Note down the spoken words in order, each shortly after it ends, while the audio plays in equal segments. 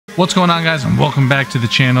What's going on, guys, and welcome back to the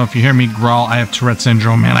channel. If you hear me growl, I have Tourette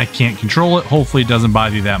Syndrome, man. I can't control it. Hopefully it doesn't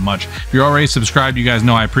bother you that much. If you're already subscribed, you guys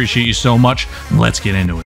know I appreciate you so much. Let's get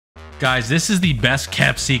into it. Guys, this is the best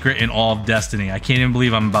kept secret in all of Destiny. I can't even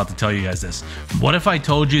believe I'm about to tell you guys this. What if I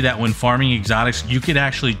told you that when farming exotics, you could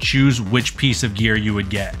actually choose which piece of gear you would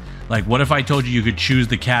get? Like, what if I told you you could choose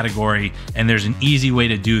the category and there's an easy way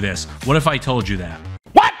to do this? What if I told you that?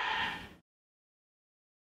 What?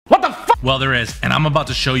 What the fuck? Well, there is, and I'm about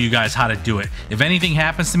to show you guys how to do it. If anything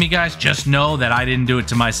happens to me, guys, just know that I didn't do it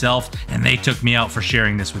to myself, and they took me out for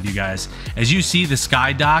sharing this with you guys. As you see, the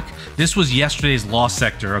Sky Dock, this was yesterday's Lost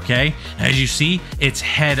Sector, okay? As you see, it's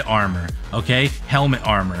head armor, okay? Helmet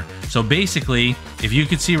armor. So basically, if you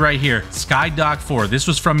could see right here, Sky Dock 4, this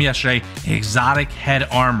was from yesterday, exotic head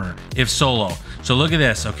armor, if solo. So look at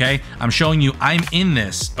this, okay? I'm showing you I'm in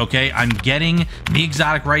this, okay? I'm getting the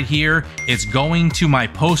exotic right here. It's going to my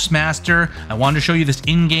postmaster. I wanted to show you this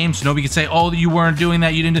in-game so nobody could say, oh, you weren't doing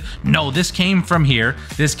that, you didn't do. No, this came from here.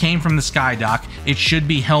 This came from the Sky Dock. It should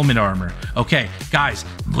be helmet armor. Okay, guys,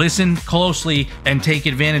 listen closely and take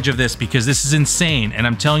advantage of this because this is insane. And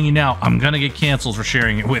I'm telling you now, I'm gonna get canceled for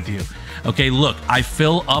sharing it with you. Okay, look, I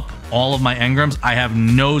fill up all of my engrams. I have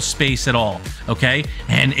no space at all, okay?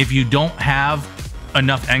 And if you don't have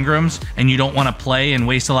enough engrams and you don't want to play and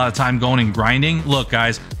waste a lot of time going and grinding, look,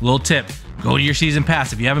 guys, little tip, go to your season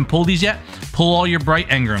pass. If you haven't pulled these yet, pull all your bright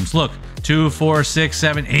engrams. Look, 2, 4, 6,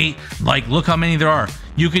 7, 8, like, look how many there are.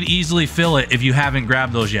 You could easily fill it if you haven't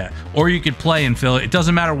grabbed those yet, or you could play and fill it. It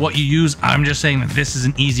doesn't matter what you use. I'm just saying that this is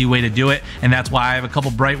an easy way to do it, and that's why I have a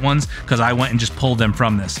couple bright ones, because I went and just pulled them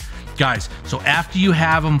from this. Guys, so after you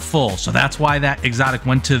have them full, so that's why that exotic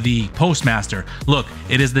went to the postmaster. Look,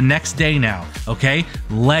 it is the next day now, okay?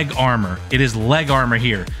 Leg armor. It is leg armor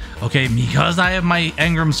here, okay? Because I have my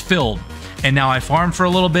engrams filled, and now I farmed for a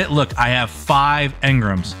little bit. Look, I have 5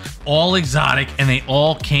 engrams, all exotic, and they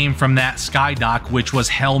all came from that Sky Dock, which was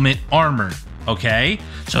helmet armor, okay?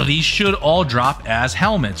 So these should all drop as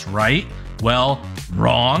helmets, right? Well,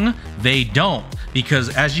 wrong, they don't. Because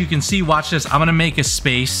as you can see, watch this, I'm gonna make a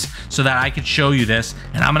space so that I could show you this,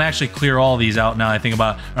 and I'm gonna actually clear all these out now I think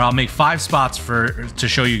about it, or I'll make 5 spots to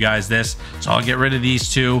show you guys this. So I'll get rid of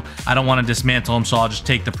these 2. I don't wanna dismantle them, so I'll just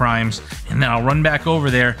take the primes, and then I'll run back over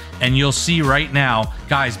there, and you'll see right now,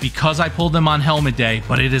 guys, because I pulled them on helmet day,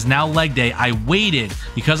 but it is now leg day, I waited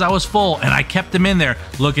because I was full, and I kept them in there.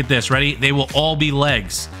 Look at this, ready? They will all be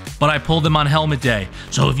legs, but I pulled them on helmet day.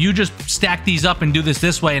 So if you just stack these up and do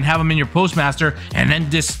this way and have them in your postmaster and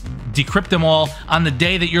then just decrypt them all on the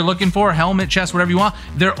day that you're looking for, helmet, chest, whatever you want,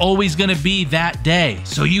 they're always gonna be that day.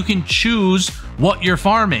 So you can choose what you're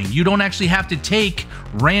farming. You don't actually have to take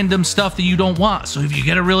random stuff that you don't want. So if you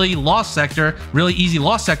get a really lost sector, really easy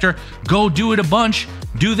lost sector, go do it a bunch.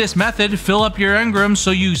 Do this method, fill up your engrams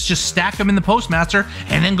so you just stack them in the postmaster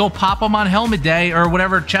and then go pop them on helmet day or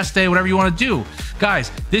whatever, chest day, whatever you want to do.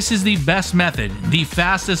 Guys, this is the best method, the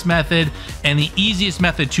fastest method, and the easiest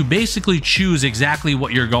method to basically choose exactly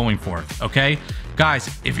what you're going for, okay? Guys,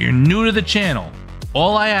 if you're new to the channel,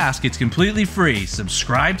 all I ask, it's completely free.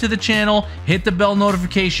 Subscribe to the channel, hit the bell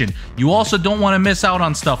notification. You also don't want to miss out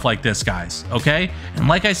on stuff like this, guys, okay? And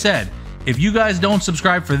like I said, if you guys don't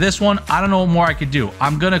subscribe for this one, I don't know what more I could do.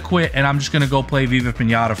 I'm gonna quit and I'm just gonna go play Viva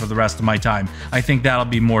Pinata for the rest of my time. I think that'll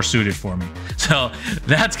be more suited for me. So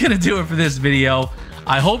that's gonna do it for this video.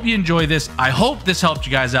 I hope you enjoy this. I hope this helped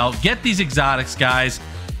you guys out. Get these exotics, guys.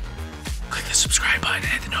 Click the subscribe button and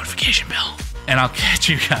hit the notification bell. And I'll catch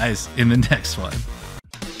you guys in the next one.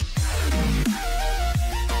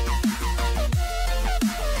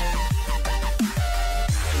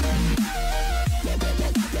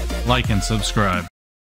 Like and subscribe.